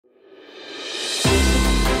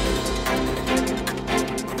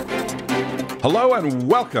Hello and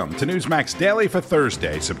welcome to Newsmax Daily for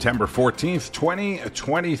Thursday, September 14th,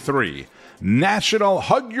 2023. National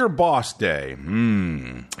Hug Your Boss Day.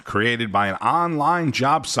 Created by an online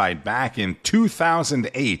job site back in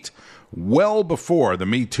 2008, well before the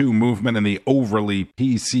Me Too movement and the overly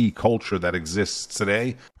PC culture that exists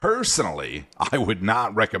today. Personally, I would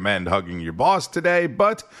not recommend hugging your boss today,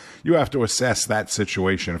 but you have to assess that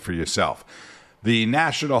situation for yourself. The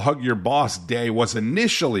National Hug Your Boss Day was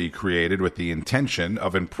initially created with the intention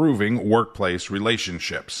of improving workplace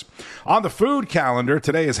relationships. On the food calendar,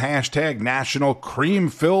 today is hashtag National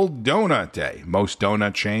Cream-Filled Donut Day. Most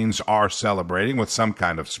donut chains are celebrating with some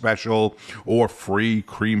kind of special or free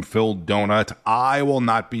cream-filled donut. I will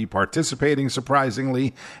not be participating,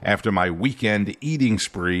 surprisingly, after my weekend eating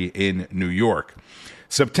spree in New York.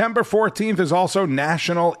 September 14th is also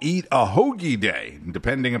National Eat a Hoagie Day.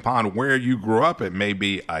 Depending upon where you grew up, it may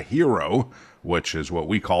be a hero, which is what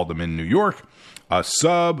we call them in New York, a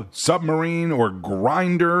submarine, or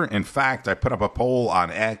grinder. In fact, I put up a poll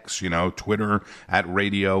on X, Twitter, at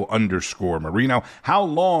 @radio_Marino. How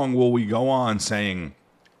long will we go on saying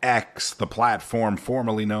X, the platform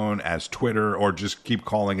formerly known as Twitter, or just keep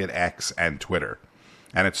calling it X and Twitter?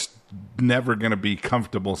 And it's never going to be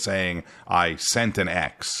comfortable saying I sent an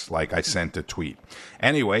X, like I sent a tweet.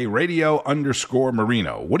 Anyway,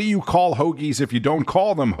 @radio_Marino. What do you call hoagies if you don't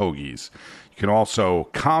call them hoagies? You can also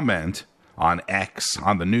comment on X,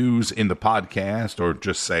 on the news, in the podcast, or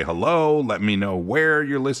just say hello. Let me know where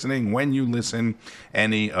you're listening, when you listen,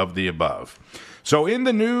 any of the above. So in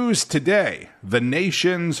the news today, the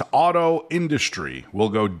nation's auto industry will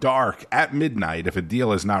go dark at midnight if a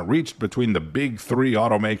deal is not reached between the big three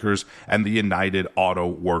automakers and the United Auto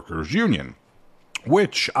Workers Union,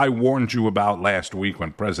 which I warned you about last week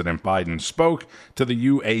when President Biden spoke to the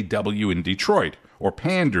UAW in Detroit, or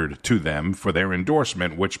pandered to them for their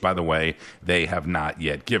endorsement, which, by the way, they have not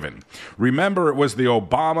yet given. Remember, it was the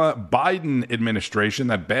Obama-Biden administration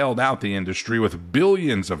that bailed out the industry with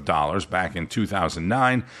billions of dollars back in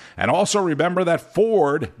 2009. And also remember that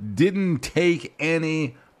Ford didn't take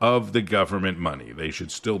any of the government money. They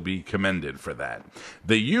should still be commended for that.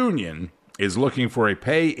 The union is looking for a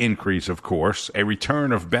pay increase, of course, a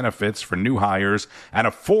return of benefits for new hires, and a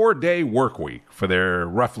 4-day work week for their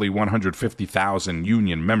roughly 150,000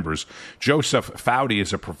 union members. Joseph Foudy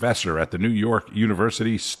is a professor at the New York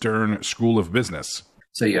University Stern School of Business.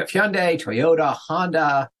 So you have Hyundai, Toyota,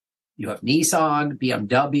 Honda, you have Nissan,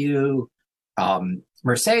 BMW,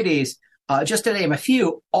 Mercedes, just to name a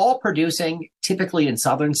few, all producing typically in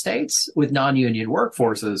southern states with non-union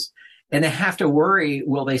workforces. And they have to worry,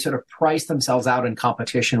 will they sort of price themselves out in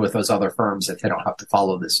competition with those other firms if they don't have to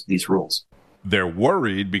follow these rules? They're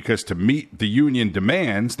worried because to meet the union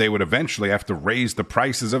demands, they would eventually have to raise the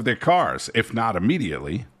prices of their cars, if not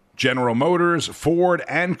immediately. General Motors, Ford,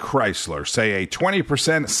 and Chrysler say a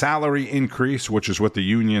 20% salary increase, which is what the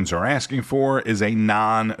unions are asking for, is a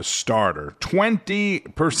non-starter.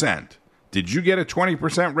 20%. Did you get a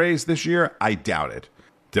 20% raise this year? I doubt it.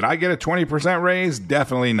 Did I get a 20% raise?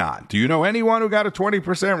 Definitely not. Do you know anyone who got a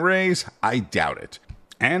 20% raise? I doubt it.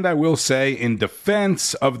 And I will say, in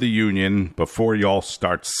defense of the union, before y'all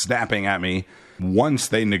start snapping at me, once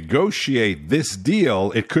they negotiate this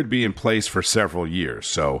deal, it could be in place for several years.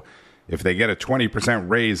 So if they get a 20%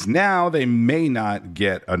 raise now, they may not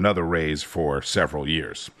get another raise for several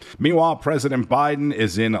years. Meanwhile, President Biden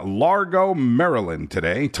is in Largo, Maryland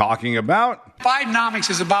today, talking about Bidenomics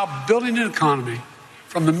is about building an economy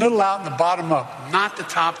from the middle out and the bottom up, not the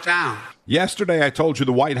top down. Yesterday, I told you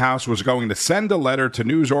the White House was going to send a letter to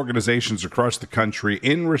news organizations across the country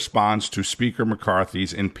in response to Speaker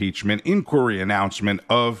McCarthy's impeachment inquiry announcement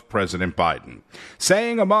of President Biden,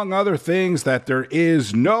 saying, among other things, that there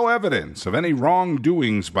is no evidence of any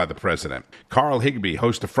wrongdoings by the president. Carl Higbee,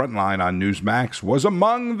 host of Frontline on Newsmax, was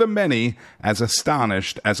among the many as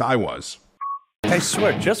astonished as I was. I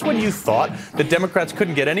swear, just when you thought the Democrats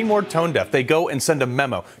couldn't get any more tone deaf, they go and send a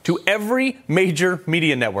memo to every major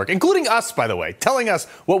media network, including us, by the way, telling us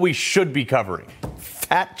what we should be covering.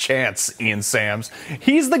 Fat chance, Ian Sams.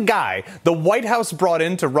 He's the guy the White House brought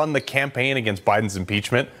in to run the campaign against Biden's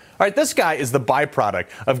impeachment. All right, this guy is the byproduct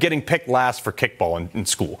of getting picked last for kickball in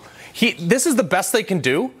school. This is the best they can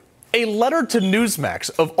do? A letter to Newsmax,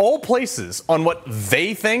 of all places, on what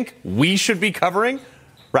they think we should be covering?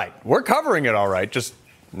 Right, we're covering it all right, just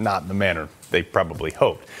not in the manner they probably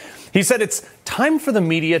hoped. He said it's time for the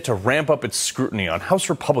media to ramp up its scrutiny on House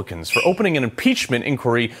Republicans for opening an impeachment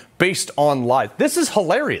inquiry based on lies. This is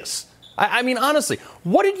hilarious. I mean, honestly,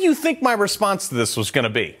 what did you think my response to this was going to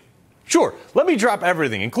be? Sure, let me drop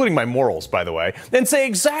everything, including my morals, by the way, and say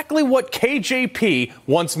exactly what KJP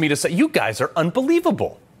wants me to say. You guys are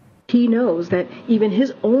unbelievable. He knows that even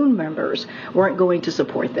his own members weren't going to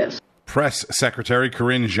support this. Press Secretary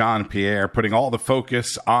Karine Jean-Pierre putting all the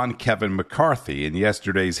focus on Kevin McCarthy in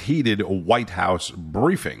yesterday's heated White House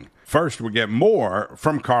briefing. First, we get more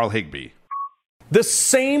from Carl Higbie. The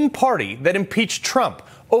same party that impeached Trump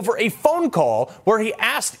over a phone call where he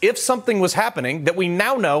asked if something was happening that we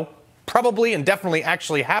now know probably and definitely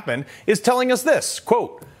actually happened is telling us this,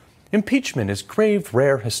 quote, impeachment is grave,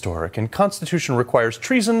 rare, historic, and Constitution requires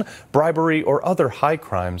treason, bribery, or other high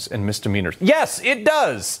crimes and misdemeanors. Yes, it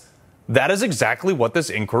does. That is exactly what this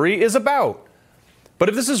inquiry is about. But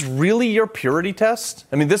if this is really your purity test,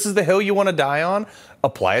 I mean, this is the hill you want to die on,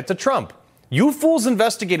 apply it to Trump. You fools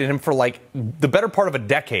investigated him for like the better part of a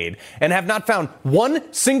decade and have not found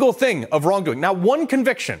one single thing of wrongdoing. Not one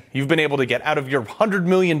conviction you've been able to get out of your $100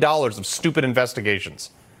 million of stupid investigations.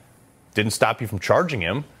 Didn't stop you from charging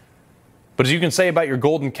him. But as you can say about your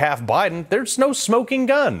golden calf Biden, there's no smoking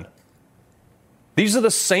gun. These are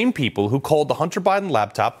the same people who called the Hunter Biden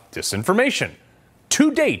laptop disinformation.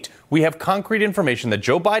 To date, we have concrete information that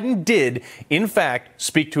Joe Biden did, in fact,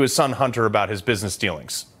 speak to his son Hunter about his business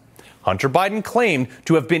dealings. Hunter Biden claimed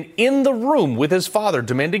to have been in the room with his father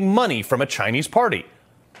demanding money from a Chinese party.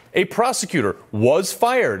 A prosecutor was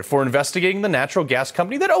fired for investigating the natural gas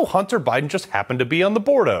company that, Hunter Biden just happened to be on the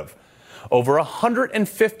board of. Over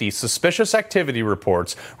 150 suspicious activity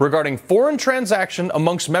reports regarding foreign transaction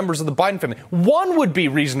amongst members of the Biden family. One would be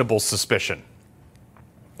reasonable suspicion.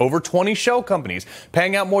 Over 20 shell companies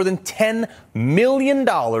paying out more than $10 million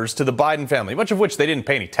to the Biden family, much of which they didn't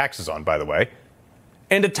pay any taxes on, by the way.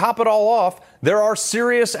 And to top it all off, there are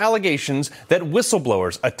serious allegations that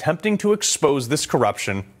whistleblowers attempting to expose this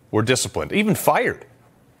corruption were disciplined, even fired.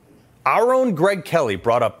 Our own Greg Kelly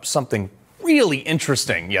brought up something really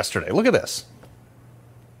interesting yesterday. Look at this.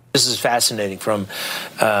 This is fascinating. From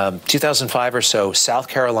 2005 or so, South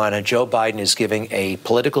Carolina, Joe Biden is giving a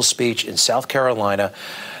political speech in South Carolina.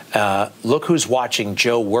 Look who's watching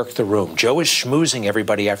Joe work the room. Joe is schmoozing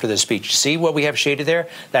everybody after the speech. See what we have shaded there?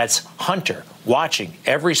 That's Hunter watching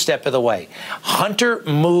every step of the way. Hunter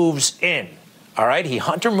moves in. All right,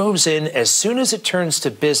 Hunter moves in as soon as it turns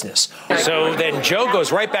to business. So then Joe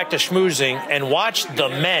goes right back to schmoozing and watch the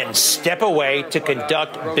men step away to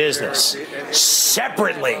conduct business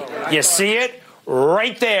separately. You see it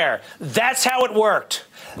right there. That's how it worked.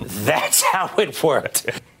 That's how it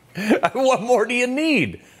worked. What more do you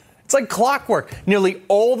need? It's like clockwork. Nearly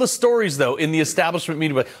all the stories, though, in the establishment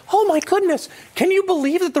media were like, oh, my goodness, can you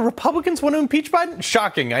believe that the Republicans want to impeach Biden?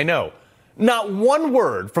 Shocking, I know. Not one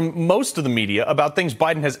word from most of the media about things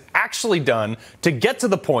Biden has actually done to get to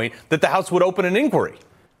the point that the House would open an inquiry.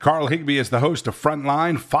 Carl Higbie is the host of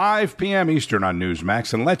Frontline, 5 p.m. Eastern on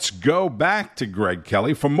Newsmax. And let's go back to Greg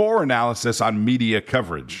Kelly for more analysis on media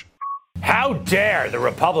coverage. How dare the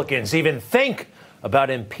Republicans even think about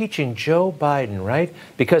impeaching Joe Biden, right?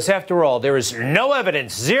 Because after all, there is no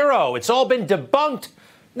evidence, zero. It's all been debunked.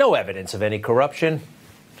 No evidence of any corruption.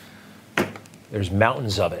 There's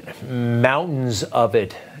mountains of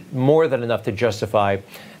it, more than enough to justify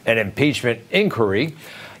an impeachment inquiry.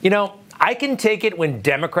 You know, I can take it when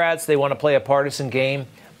Democrats, they want to play a partisan game,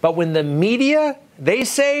 but when the media, they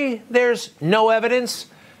say there's no evidence,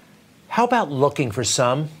 how about looking for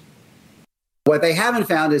some? What they haven't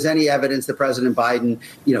found is any evidence that President Biden,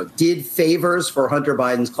 did favors for Hunter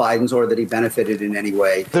Biden's clients or that he benefited in any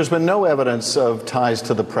way. There's been no evidence of ties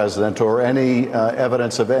to the president or any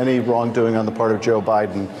evidence of any wrongdoing on the part of Joe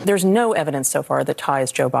Biden. There's no evidence so far that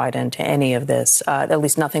ties Joe Biden to any of this, at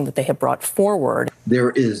least nothing that they have brought forward.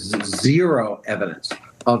 There is zero evidence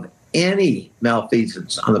of any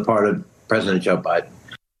malfeasance on the part of President Joe Biden.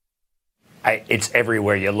 It's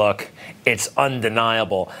everywhere you look. It's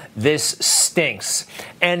undeniable. This stinks.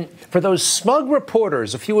 And for those smug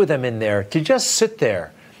reporters, a few of them in there, to just sit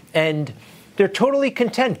there and they're totally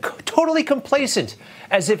content, totally complacent,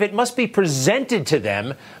 as if it must be presented to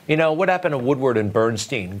them. You know, what happened to Woodward and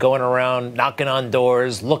Bernstein? Going around, knocking on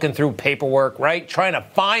doors, looking through paperwork, right? Trying to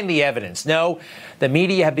find the evidence. No, the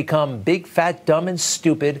media have become big, fat, dumb, and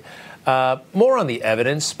stupid. More on the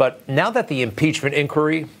evidence, but now that the impeachment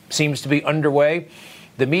inquiry seems to be underway,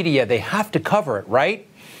 the media, they have to cover it, right?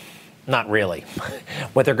 Not really.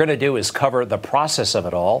 What they're going to do is cover the process of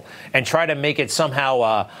it all and try to make it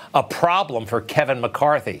somehow a problem for Kevin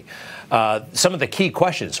McCarthy. Some of the key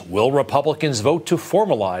questions: will Republicans vote to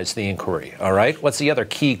formalize the inquiry? All right. What's the other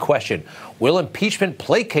key question? Will impeachment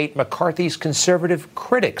placate McCarthy's conservative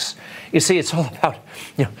critics? You see, it's all about,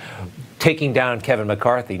 taking down Kevin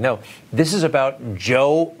McCarthy. No, this is about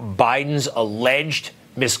Joe Biden's alleged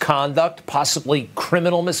misconduct, possibly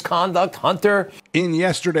criminal misconduct. Hunter? In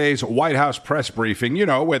yesterday's White House press briefing,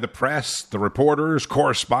 where the press, the reporters,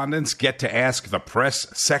 correspondents get to ask the press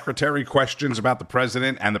secretary questions about the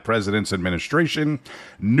president and the president's administration,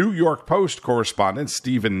 New York Post correspondent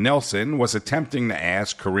Stephen Nelson was attempting to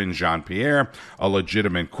ask Karine Jean-Pierre a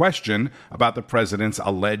legitimate question about the president's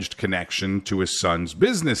alleged connection to his son's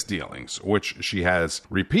business dealings, which she has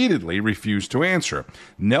repeatedly refused to answer.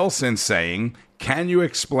 Nelson saying, "Can you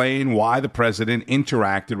explain why the president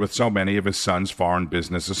interacted with so many of his son's foreign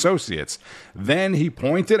business associates?" Then he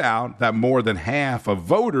pointed out that more than half of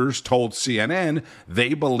voters told CNN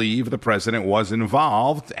they believe the president was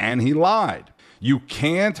involved, and he lied. "You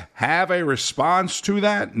can't have a response to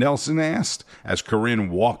that?" Nelson asked as Karine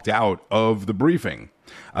walked out of the briefing.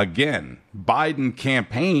 Again, Biden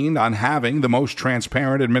campaigned on having the most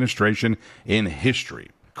transparent administration in history.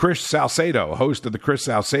 Chris Salcedo, host of the Chris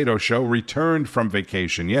Salcedo Show, returned from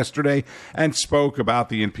vacation yesterday and spoke about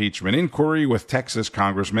the impeachment inquiry with Texas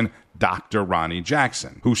Congressman Dr. Ronnie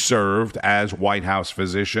Jackson, who served as White House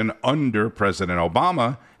physician under President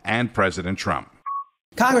Obama and President Trump.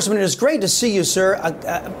 Congressman, it is great to see you, sir.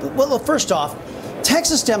 Well, first off,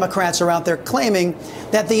 Texas Democrats are out there claiming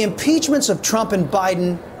that the impeachments of Trump and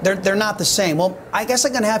Biden, they're not the same. Well, I guess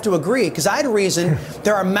I'm going to have to agree, because I had a reason.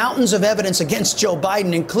 There are mountains of evidence against Joe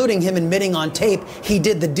Biden, including him admitting on tape he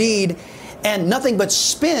did the deed, and nothing but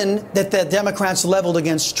spin that the Democrats leveled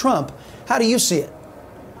against Trump. How do you see it?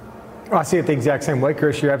 Well, I see it the exact same way,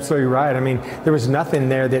 Chris. You're absolutely right. I mean, there was nothing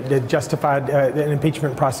there that justified an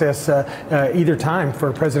impeachment process either time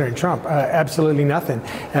for President Trump. Absolutely nothing.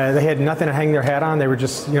 They had nothing to hang their hat on. They were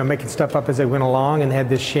just, making stuff up as they went along, and they had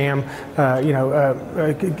this sham,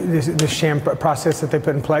 this sham process that they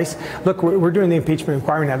put in place. Look, we're doing the impeachment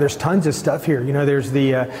inquiry now. There's tons of stuff here.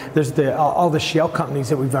 There's all the shell companies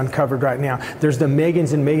that we've uncovered right now. There's the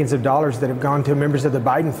millions and millions of dollars that have gone to members of the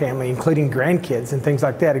Biden family, including grandkids and things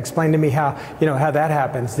like that. Explain to me how that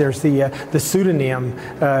happens. There's the pseudonym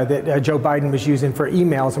that Joe Biden was using for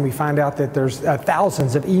emails, and we find out that there's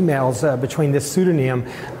thousands of emails between this pseudonym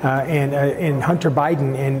and Hunter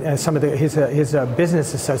Biden and some of his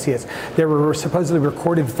business associates. There were supposedly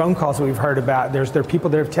recorded phone calls that we've heard about. There are people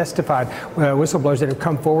that have testified, whistleblowers that have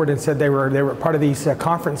come forward and said they were part of these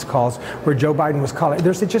conference calls where Joe Biden was calling.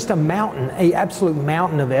 There's just an absolute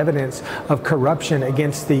mountain of evidence of corruption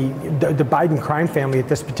against the Biden crime family at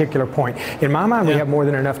this particular point. In my mind, we have more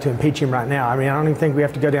than enough to impeach him right now. I mean, I don't even think we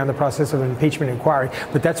have to go down the process of an impeachment inquiry,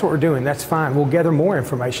 but that's what we're doing. That's fine. We'll gather more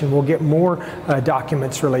information. We'll get more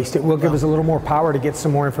documents released. It will give us a little more power to get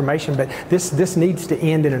some more information, but this needs to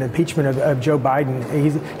end in an impeachment of Joe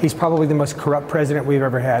Biden. He's probably the most corrupt president we've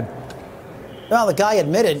ever had. Well, the guy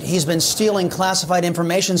admitted he's been stealing classified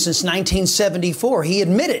information since 1974. He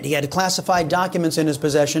admitted he had classified documents in his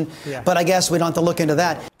possession, but I guess we don't have to look into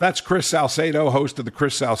that. That's Chris Salcedo, host of the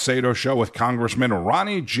Chris Salcedo Show, with Congressman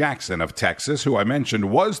Ronnie Jackson of Texas, who I mentioned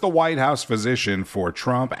was the White House physician for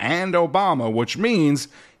Trump and Obama, which means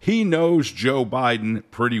he knows Joe Biden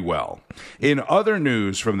pretty well. In other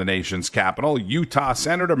news from the nation's capital, Utah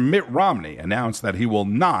Senator Mitt Romney announced that he will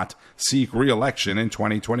not seek re-election in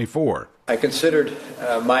 2024. I considered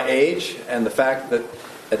my age and the fact that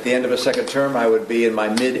at the end of a second term I would be in my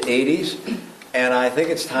mid-80s, and I think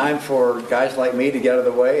it's time for guys like me to get out of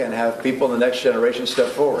the way and have people in the next generation step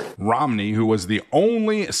forward. Romney, who was the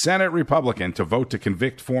only Senate Republican to vote to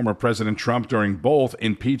convict former President Trump during both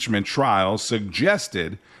impeachment trials,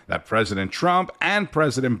 suggested that President Trump and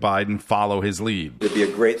President Biden follow his lead. It'd be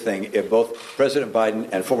a great thing if both President Biden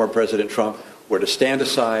and former President Trump were to stand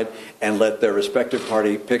aside and let their respective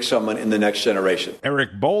party pick someone in the next generation.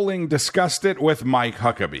 Eric Bolling discussed it with Mike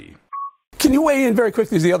Huckabee. Can you weigh in very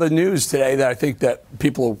quickly? The other news today that I think that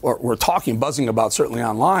people were buzzing about, certainly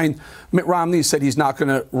online. Mitt Romney said he's not going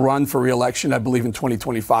to run for re-election. I believe in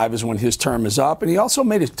 2025 is when his term is up. And he also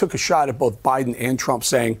took a shot at both Biden and Trump,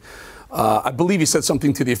 saying, I believe he said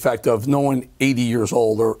something to the effect of no one 80 years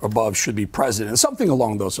old or above should be president. Something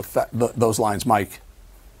along those lines, Mike.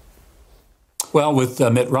 Well, with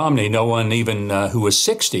Mitt Romney, no one even who was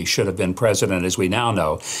 60 should have been president, as we now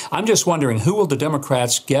know. I'm just wondering, who will the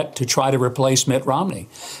Democrats get to try to replace Mitt Romney?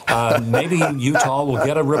 Maybe Utah will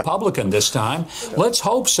get a Republican this time. Let's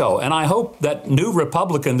hope so. And I hope that new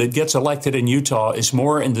Republican that gets elected in Utah is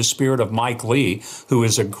more in the spirit of Mike Lee, who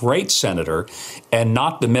is a great senator, and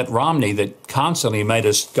not the Mitt Romney that constantly made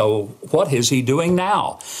us go, what is he doing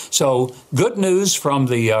now? So good news from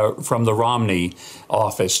the Romney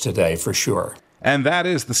office today, for sure. And that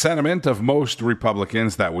is the sentiment of most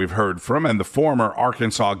Republicans that we've heard from. And the former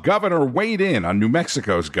Arkansas governor weighed in on New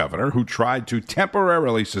Mexico's governor, who tried to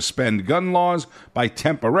temporarily suspend gun laws by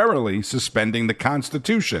temporarily suspending the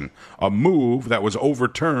Constitution, a move that was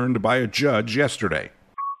overturned by a judge yesterday.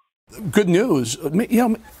 Good news.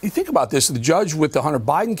 You think about this. The judge with the Hunter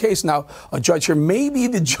Biden case, now a judge here, maybe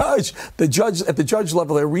the judge at the judge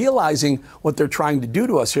level, they're realizing what they're trying to do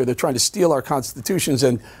to us here. They're trying to steal our constitutions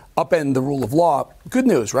and upend the rule of law. Good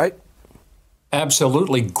news, right?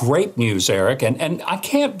 Absolutely great news, Eric. And I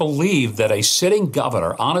can't believe that a sitting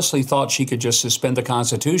governor honestly thought she could just suspend the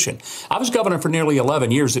Constitution. I was governor for nearly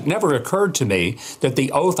 11 years. It never occurred to me that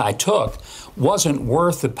the oath I took wasn't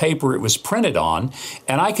worth the paper it was printed on,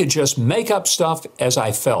 and I could just make up stuff as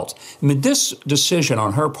I felt. I mean, this decision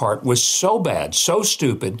on her part was so bad, so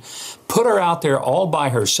stupid, put her out there all by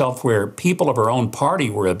herself where people of her own party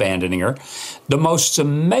were abandoning her. The most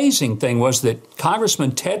amazing thing was that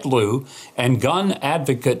Congressman Ted Lieu and gun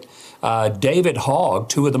advocate David Hogg,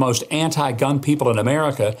 two of the most anti-gun people in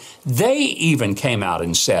America, they even came out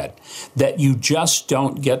and said that you just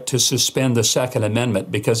don't get to suspend the Second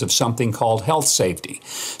Amendment because of something called health safety.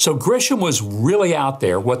 So Grisham was really out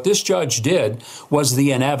there. What this judge did was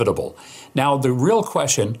the inevitable. Now, the real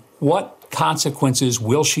question, what consequences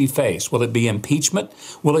will she face? Will it be impeachment?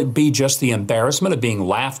 Will it be just the embarrassment of being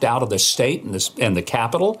laughed out of the state and the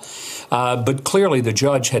Capitol? But clearly the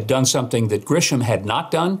judge had done something that Grisham had not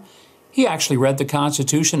done. He actually read the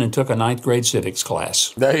Constitution and took a 9th grade civics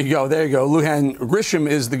class. There you go. Lujan Grisham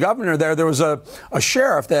is the governor there. There was a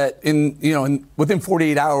sheriff that within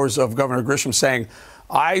 48 hours of Governor Grisham saying,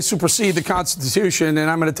 I supersede the Constitution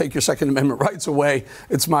and I'm going to take your Second Amendment rights away.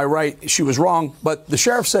 It's my right. She was wrong. But the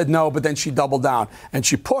sheriff said no, but then she doubled down and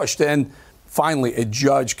she pushed. And finally, a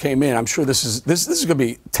judge came in. I'm sure this is going to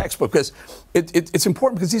be textbook because it's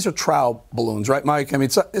important because these are trial balloons, right, Mike? I mean,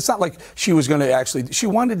 it's not like she was going to actually, she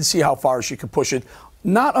wanted to see how far she could push it,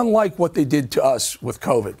 not unlike what they did to us with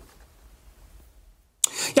COVID.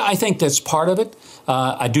 Yeah, I think that's part of it.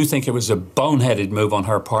 I do think it was a boneheaded move on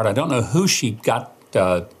her part. I don't know who she got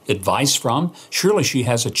advice from. Surely she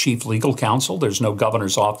has a chief legal counsel. There's no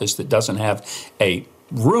governor's office that doesn't have a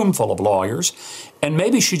room full of lawyers. And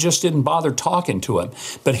maybe she just didn't bother talking to him.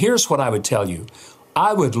 But here's what I would tell you.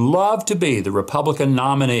 I would love to be the Republican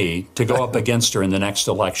nominee to go up against her in the next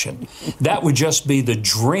election. That would just be the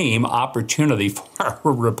dream opportunity for a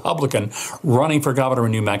Republican running for governor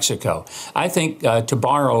in New Mexico. I think, to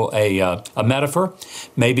borrow a metaphor,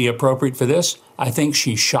 may be appropriate for this, I think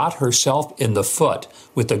she shot herself in the foot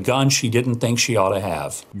with a gun she didn't think she ought to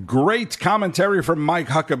have. Great commentary from Mike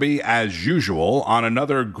Huckabee, as usual, on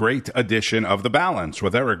another great edition of The Balance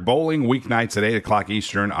with Eric Bowling, weeknights at 8 o'clock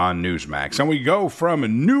Eastern on Newsmax. And we go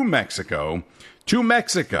from New Mexico to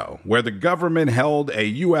Mexico, where the government held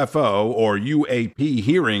a UFO or UAP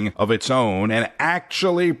hearing of its own and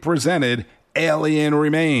actually presented alien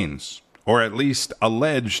remains, or at least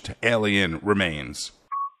alleged alien remains.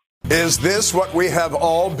 Is this what we have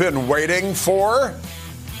all been waiting for?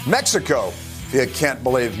 Mexico. You can't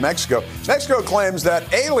believe Mexico. Mexico claims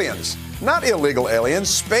that aliens, not illegal aliens,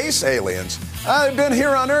 space aliens, have been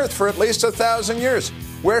here on Earth for at least 1,000 years.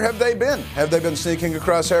 Where have they been? Have they been sneaking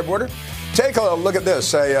across our border? Take a look at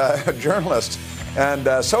this. A journalist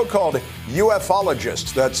and so-called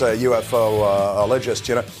ufologist, that's a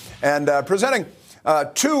UFO-ologist, and presenting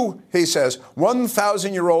two, he says,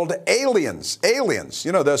 1,000-year-old aliens,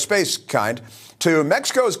 the space kind, to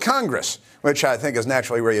Mexico's Congress, which I think is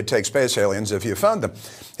naturally where you take space aliens if you found them.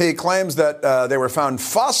 He claims that they were found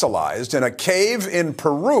fossilized in a cave in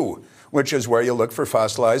Peru, which is where you look for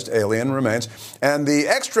fossilized alien remains. And the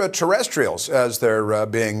extraterrestrials, as they're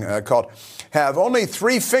being called, have only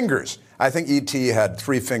 3 fingers. I think E.T. had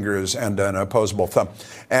 3 fingers and an opposable thumb.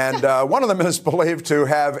 And one of them is believed to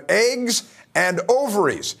have eggs and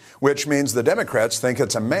ovaries, which means the Democrats think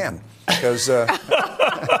it's a man. Because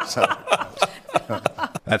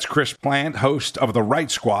That's Chris Plant, host of The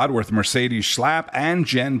Right Squad with Mercedes Schlapp and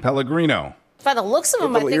Jen Pellegrino. By the looks of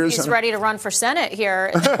him, I think he's ready to run for Senate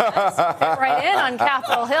here. Right in on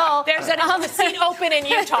Capitol Hill. There's a seat open in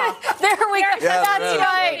Utah. There we go. Yeah,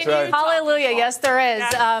 That's right. Hallelujah. Yes, there is.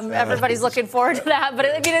 Everybody's looking forward to that. But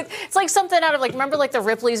I mean, it's like something out of remember the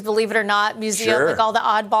Ripley's Believe It or Not museum, Sure. all the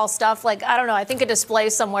oddball stuff. I don't know. I think a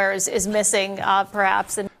display somewhere is missing,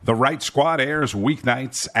 perhaps. And The Right Squad airs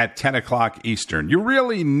weeknights at 10 o'clock Eastern. You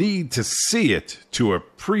really need to see it to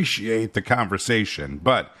appreciate the conversation,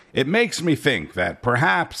 but it makes me think that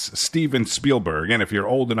perhaps Steven Spielberg, and if you're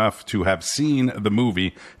old enough to have seen the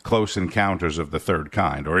movie Close Encounters of the Third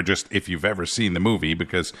Kind, or just if you've ever seen the movie,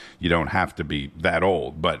 because you don't have to be that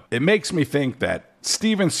old, but it makes me think that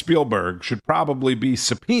Steven Spielberg should probably be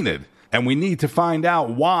subpoenaed, and we need to find out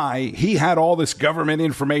why he had all this government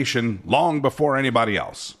information long before anybody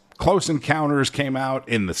else. Close Encounters came out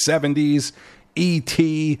in the 70s.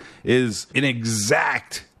 E.T. is an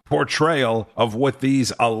exact portrayal of what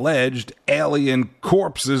these alleged alien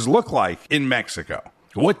corpses look like in Mexico.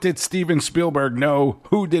 What did Steven Spielberg know?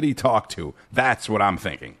 Who did he talk to? That's what I'm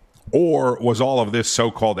thinking. Or was all of this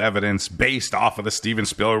so-called evidence based off of the Steven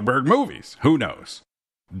Spielberg movies? Who knows?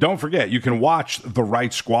 Don't forget, you can watch The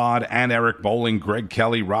Right Squad and Eric Bowling, Greg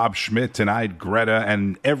Kelly, Rob Schmidt, Tonight, Greta,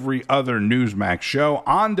 and every other Newsmax show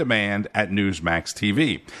on demand at Newsmax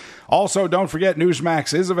TV. Also, don't forget,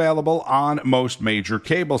 Newsmax is available on most major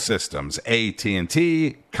cable systems: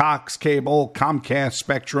 AT&T, Cox Cable, Comcast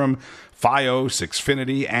Spectrum, Fios,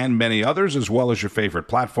 Xfinity, and many others, as well as your favorite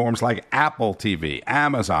platforms like Apple TV,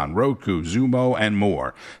 Amazon, Roku, Xumo, and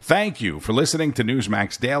more. Thank you for listening to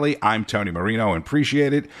Newsmax Daily. I'm Tony Marino and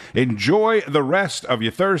appreciate it. Enjoy the rest of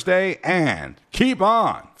your Thursday and keep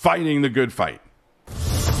on fighting the good fight.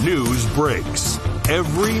 News breaks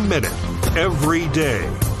every minute, every day.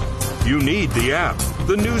 You need the app,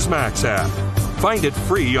 the Newsmax app. Find it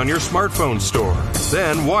free on your smartphone store.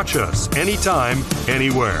 Then watch us anytime,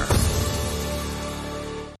 anywhere.